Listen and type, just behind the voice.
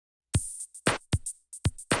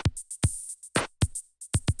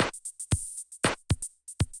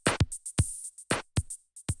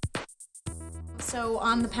So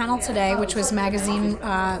on the panel today, which was magazine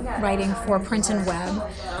writing for print and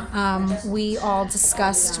web, we all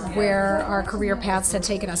discussed where our career paths had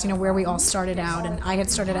taken us, where we all started out. And I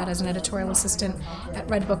had started out as an editorial assistant at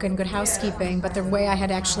Red Book and Good Housekeeping, but the way I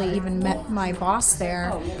had actually even met my boss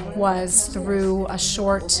there was through a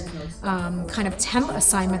short kind of temp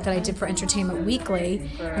assignment that I did for Entertainment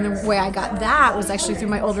Weekly. And the way I got that was actually through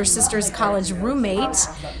my older sister's college roommate.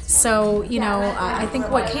 So, I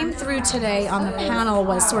think what came through today on the panel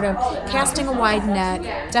was sort of casting a wide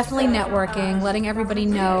net, definitely networking, letting everybody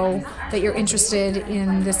know that you're interested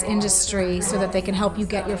in this industry so that they can help you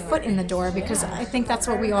get your foot in the door, because I think that's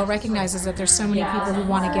what we all recognize, is that there's so many people who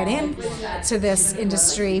want to get into this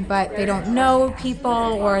industry, but they don't know people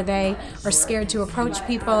or they are scared to approach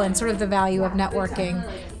people, and sort of the value of networking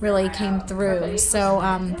really came through. So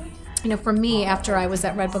for me, after I was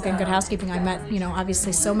at Red Book and Good Housekeeping, I met,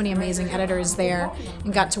 obviously so many amazing editors there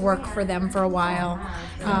and got to work for them for a while.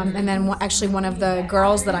 And then actually one of the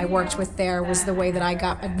girls that I worked with there was the way that I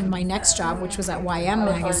got my next job, which was at YM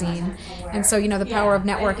Magazine. And so, the power of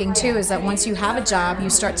networking too is that once you have a job, you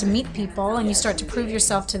start to meet people and you start to prove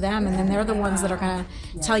yourself to them, and then they're the ones that are going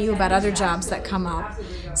to tell you about other jobs that come up.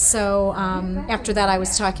 So after that, I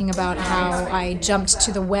was talking about how I jumped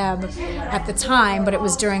to the web at the time, but it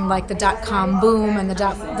was during like the .com boom and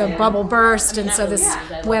the bubble burst, and so this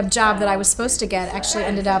web job that I was supposed to get actually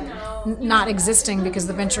ended up not existing because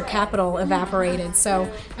the venture capital evaporated.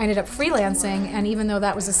 So I ended up freelancing, and even though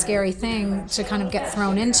that was a scary thing to kind of get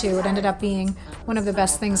thrown into, it ended up being one of the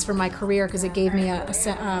best things for my career, because it gave me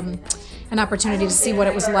an opportunity to see what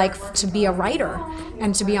it was like to be a writer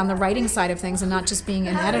and to be on the writing side of things and not just being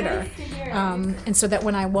an editor. And so that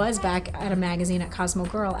when I was back at a magazine at Cosmo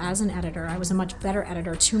Girl as an editor, I was a much better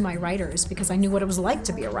editor to my writers because I knew what it was like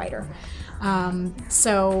to be a writer.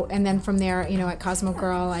 And then from there, at Cosmo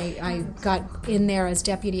Girl, I got in there as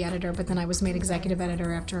deputy editor, but then I was made executive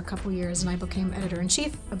editor after a couple years, and I became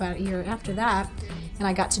editor-in-chief about a year after that, and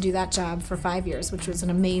I got to do that job for 5 years, which was an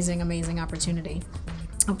amazing, amazing opportunity.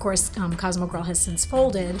 Of course, Cosmo Girl has since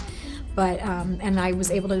folded, but and I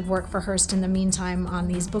was able to work for Hearst in the meantime on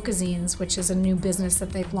these bookazines, which is a new business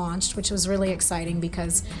that they've launched, which was really exciting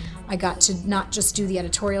because I got to not just do the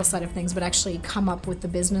editorial side of things, but actually come up with the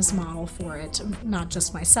business model for it, not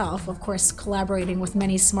just myself, of course, collaborating with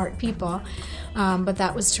many smart people, but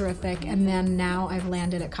that was terrific. And then now I've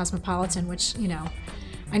landed at Cosmopolitan, which,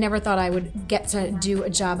 I never thought I would get to do a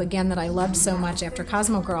job again that I loved so much after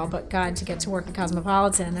Cosmo Girl, but God, to get to work at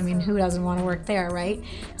Cosmopolitan, I mean, who doesn't want to work there, right?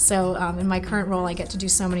 So in my current role, I get to do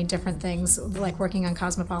so many different things, like working on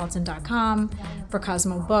cosmopolitan.com, for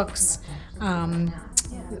Cosmo Books.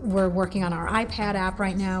 We're working on our iPad app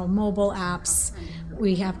right now, mobile apps.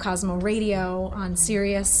 We have Cosmo Radio on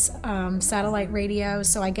Sirius satellite radio,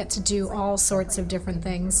 so I get to do all sorts of different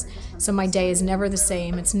things. So my day is never the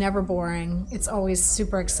same. It's never boring. It's always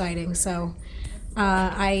super exciting. So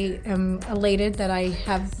I am elated that I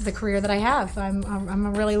have the career that I have. I'm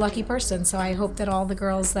a really lucky person, so I hope that all the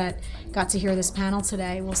girls that got to hear this panel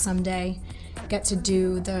today will someday get to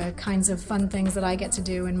do the kinds of fun things that I get to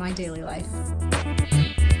do in my daily life.